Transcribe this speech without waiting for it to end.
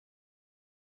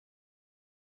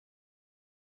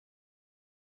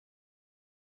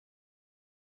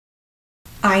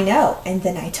I know. And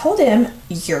then I told him,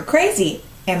 you're crazy.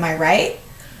 Am I right?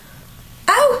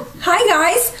 Oh, hi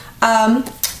guys.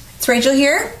 It's Rachel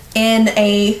here in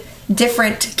a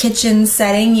different kitchen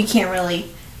setting. You can't really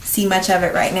see much of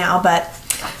it right now, but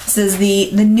this is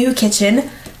the new kitchen.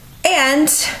 And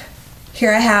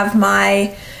here I have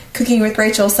my Cooking with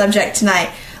Rachel subject tonight.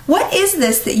 What is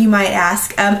this that you might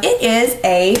ask? It is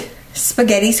a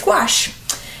spaghetti squash.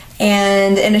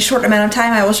 And in a short amount of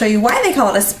time I will show you why they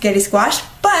call it a spaghetti squash,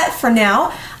 but for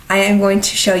now I am going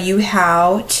to show you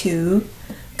how to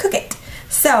cook it.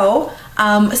 So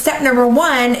step number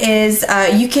one is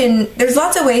there's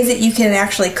lots of ways that you can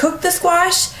actually cook the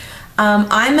squash.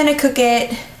 I'm going to cook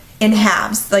it in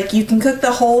halves. Like, you can cook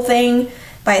the whole thing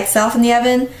by itself in the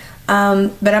oven,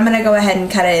 but I'm going to go ahead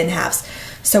and cut it in halves.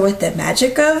 So with the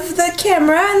magic of the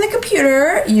camera and the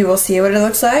computer, you will see what it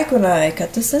looks like when I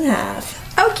cut this in half.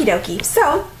 Okie dokie.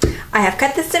 So I have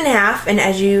cut this in half, and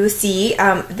as you see,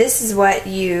 this is what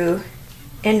you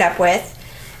end up with,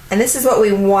 and this is what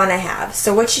we want to have.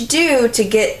 So what you do to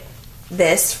get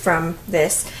this from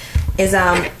this is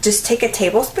just take a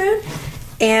tablespoon,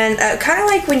 and kind of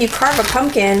like when you carve a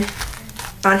pumpkin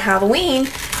on Halloween,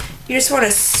 you just want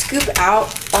to scoop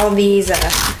out all these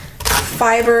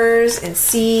fibers and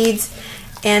seeds.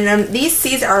 And these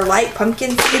seeds are like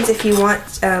pumpkin seeds. If you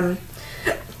want,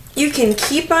 you can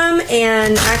keep them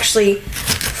and actually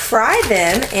fry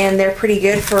them, and they're pretty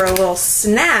good for a little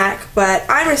snack, but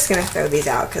I'm just going to throw these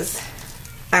out because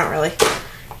I don't really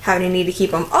have any need to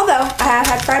keep them. Although I have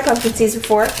had fried pumpkin seeds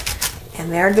before,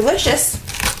 and they're delicious.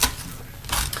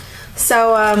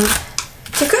 So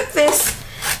to cook this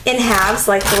in halves,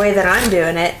 like the way that I'm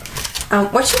doing it,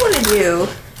 what you want to do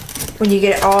when you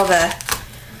get all the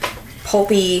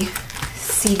pulpy,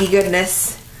 seedy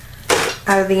goodness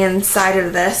out of the inside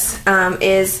of this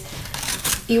is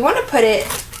you want to put it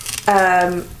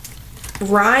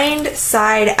rind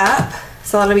side up,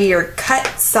 so that'll be your cut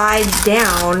side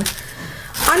down,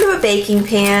 onto a baking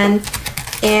pan,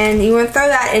 and you want to throw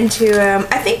that into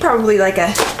I think probably like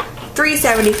a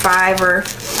 375 or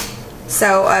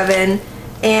so oven,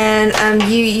 and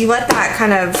you let that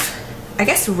kind of, I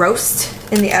guess, roast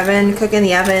in the oven, cook in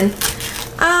the oven,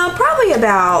 probably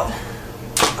about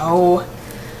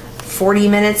 40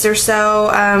 minutes or so.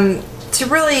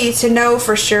 To know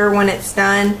for sure when it's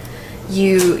done,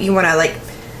 you want to like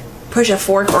push a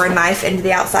fork or a knife into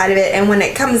the outside of it, and when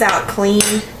it comes out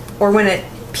clean, or when it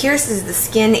pierces the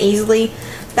skin easily,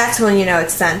 that's when you know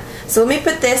it's done. So let me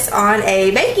put this on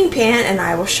a baking pan and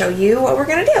I will show you what we're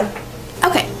gonna do.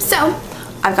 Okay, so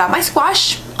I've got my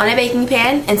squash on a baking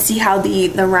pan, and see how the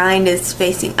rind is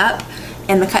facing up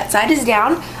and the cut side is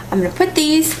down. I'm gonna put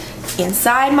these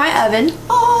inside my oven,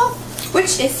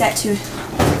 which is set to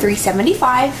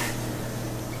 375.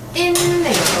 In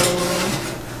there.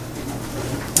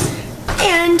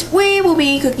 And we will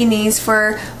be cooking these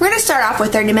for, we're going to start off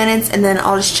with 30 minutes, and then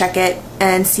I'll just check it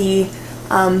and see if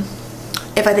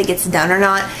I think it's done or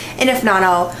not. And if not,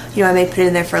 I may put it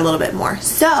in there for a little bit more.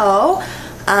 So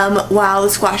while the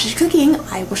squash is cooking,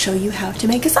 I will show you how to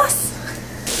make a sauce.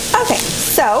 Okay,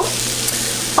 so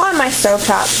on my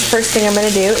stovetop, first thing I'm going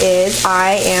to do is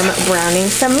I am browning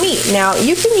some meat. Now,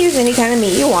 you can use any kind of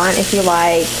meat you want. If you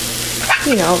like,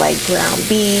 like ground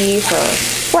beef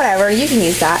or whatever, you can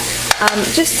use that.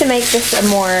 Just to make this a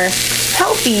more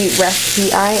healthy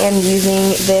recipe, I am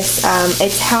using this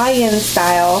Italian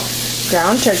style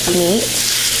ground turkey meat.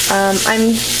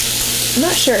 I'm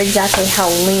not sure exactly how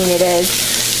lean it is,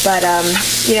 but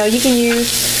you can use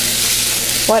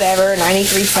whatever,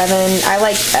 93.7. I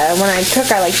like, when I cook,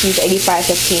 I like to use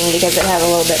 85.15 because it has a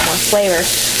little bit more flavor.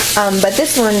 But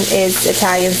this one is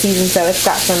Italian seasoned, so it's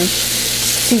got some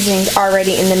seasonings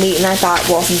already in the meat, and I thought,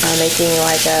 well, since I'm making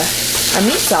like a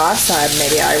meat sauce,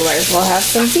 maybe I might as well have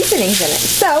some seasonings in it.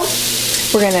 So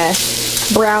we're gonna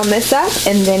brown this up,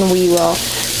 and then we will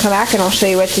come back and I'll show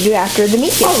you what to do after the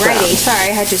meat gets browned. Alrighty,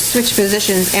 sorry, I had to switch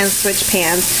positions and switch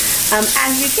pans.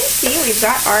 As you can see, we've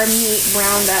got our meat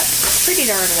browned up pretty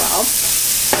darn well.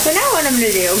 So now what I'm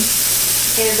gonna do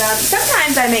is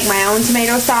sometimes I make my own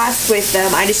tomato sauce with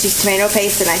I just use tomato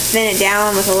paste and I thin it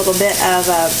down with a little bit of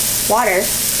water.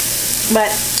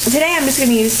 But today I'm just going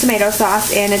to use tomato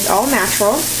sauce, and it's all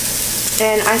natural.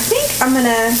 And I think I'll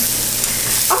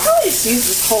probably just use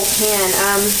this whole can.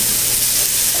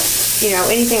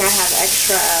 Anything I have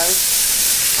extra of,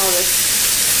 all this.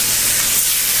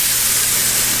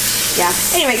 Yeah.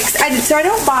 Anyway, so I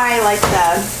don't buy like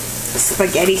the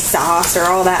spaghetti sauce or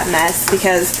all that mess,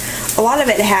 because a lot of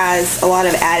it has a lot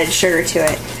of added sugar to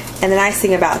it. And the nice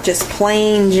thing about just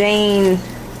plain Jane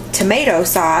tomato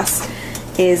sauce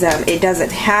is it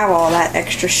doesn't have all that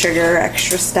extra sugar,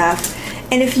 extra stuff,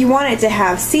 And if you want it to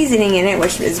have seasoning in it,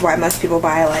 which is why most people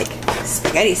buy like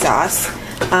spaghetti sauce,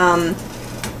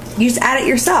 you just add it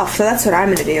yourself. So that's what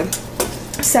I'm gonna do.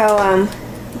 So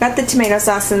got the tomato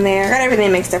sauce in there, got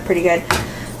everything mixed up pretty good.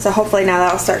 So hopefully now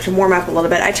that'll start to warm up a little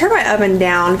bit. I turned my oven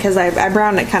down because I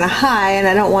browned it kind of high, and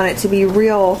I don't want it to be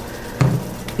real,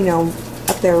 you know,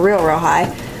 up there real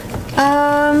high.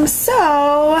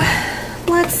 So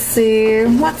let's see,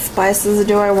 what spices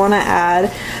do I want to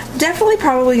add? Definitely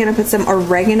probably going to put some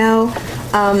oregano.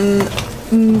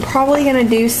 Probably going to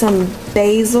do some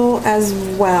basil as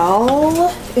well,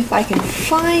 if I can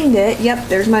find it. Yep,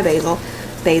 there's my basil.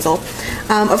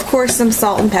 Of course, some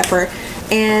salt and pepper.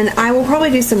 And I will probably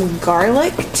do some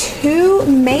garlic too,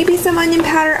 maybe some onion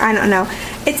powder, I don't know.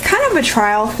 It's kind of a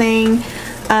trial thing.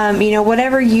 You know,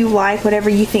 whatever you like, whatever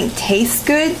you think tastes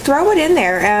good, throw it in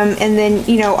there. And then,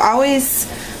 you know, always,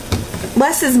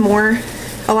 less is more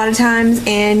a lot of times,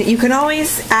 and you can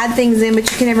always add things in,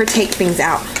 but you can never take things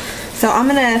out. So I'm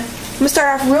gonna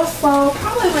start off real slow,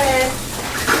 probably with,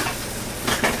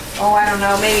 oh, I don't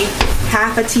know, maybe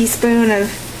half a teaspoon of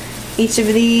each of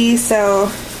these. So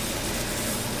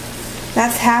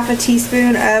that's half a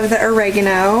teaspoon of the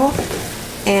oregano,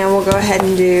 and we'll go ahead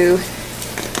and do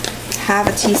half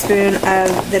a teaspoon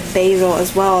of the basil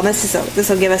as well. And this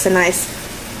will give us a nice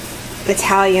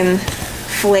Italian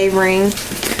flavoring.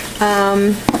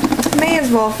 May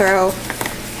as well throw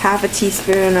half a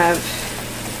teaspoon of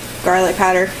garlic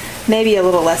powder, maybe a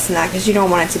little less than that, because you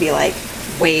don't want it to be like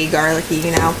way garlicky,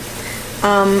 you know.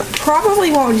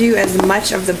 Probably won't do as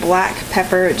much of the black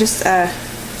pepper. Just I'm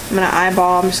gonna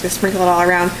eyeball. I'm just gonna sprinkle it all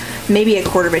around. Maybe a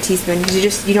quarter of a teaspoon,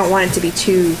 because you don't want it to be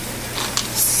too,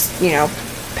 you know,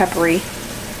 peppery.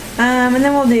 And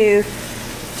then we'll do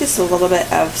just a little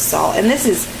bit of salt, and this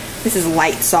is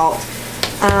light salt.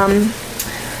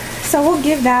 So we'll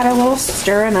give that a little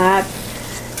stirring up,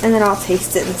 and then I'll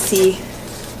taste it and see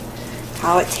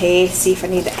how it tastes, see if I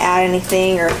need to add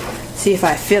anything, or see if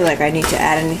I feel like I need to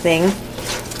add anything.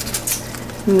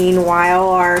 Meanwhile,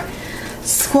 our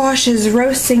squash is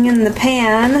roasting in the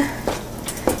pan.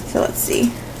 So let's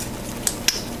see.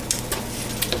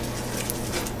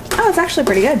 Oh, it's actually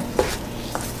pretty good.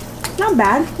 Not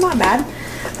bad, not bad.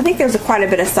 I think there's quite a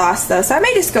bit of sauce though, so I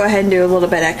may just go ahead and do a little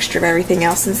bit extra of everything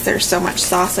else since there's so much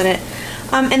sauce in it.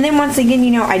 And then once again,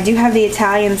 you know, I do have the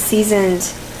Italian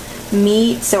seasoned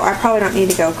meat, so I probably don't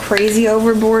need to go crazy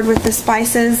overboard with the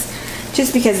spices,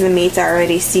 just because the meat's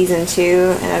already seasoned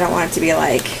too, and I don't want it to be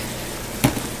like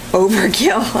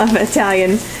overkill of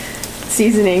Italian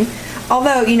seasoning.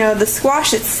 Although, you know, the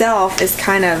squash itself is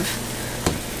kind of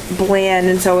bland,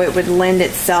 and so it would lend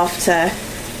itself to,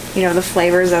 you know, the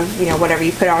flavors of, you know, whatever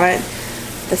you put on it,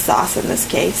 the sauce in this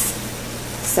case.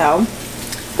 So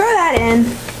throw that in,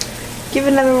 give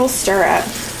it another little stir up,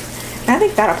 and I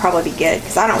think that'll probably be good,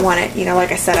 because I don't want it, you know,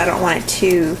 like I said, I don't want it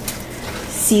too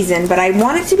seasoned, but I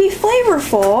want it to be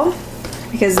flavorful,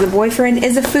 because the boyfriend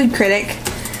is a food critic.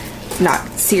 Not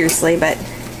seriously, but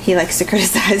he likes to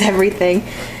criticize everything,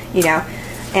 you know,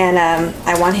 and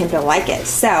I want him to like it.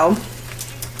 So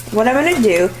what I'm going to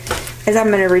do is I'm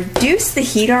going to reduce the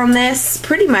heat on this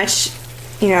pretty much,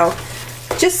 you know,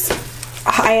 just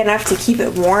high enough to keep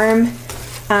it warm,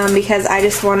 because I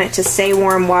just want it to stay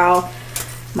warm while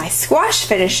my squash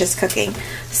finishes cooking.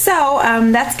 So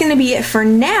that's going to be it for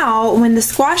now. When the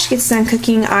squash gets done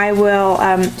cooking, I will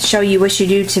show you what you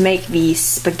do to make the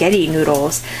spaghetti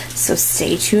noodles. So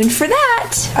stay tuned for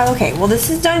that. Okay, well this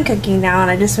is done cooking now,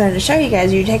 and I just wanted to show you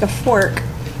guys. You take a fork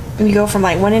and you go from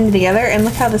like one end to the other, and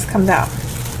look how this comes out.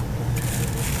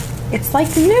 It's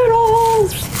like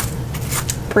noodles.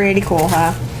 Pretty cool,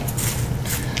 huh?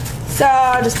 So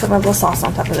I'll just put my little sauce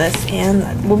on top of this, and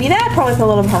we'll be that. Probably put a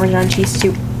little Parmesan cheese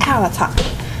too. Ow, that's hot.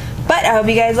 But I hope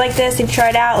you guys like this. If you try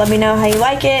it out, let me know how you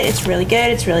like it. It's really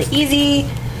good. It's really easy.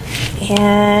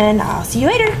 And I'll see you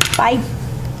later. Bye.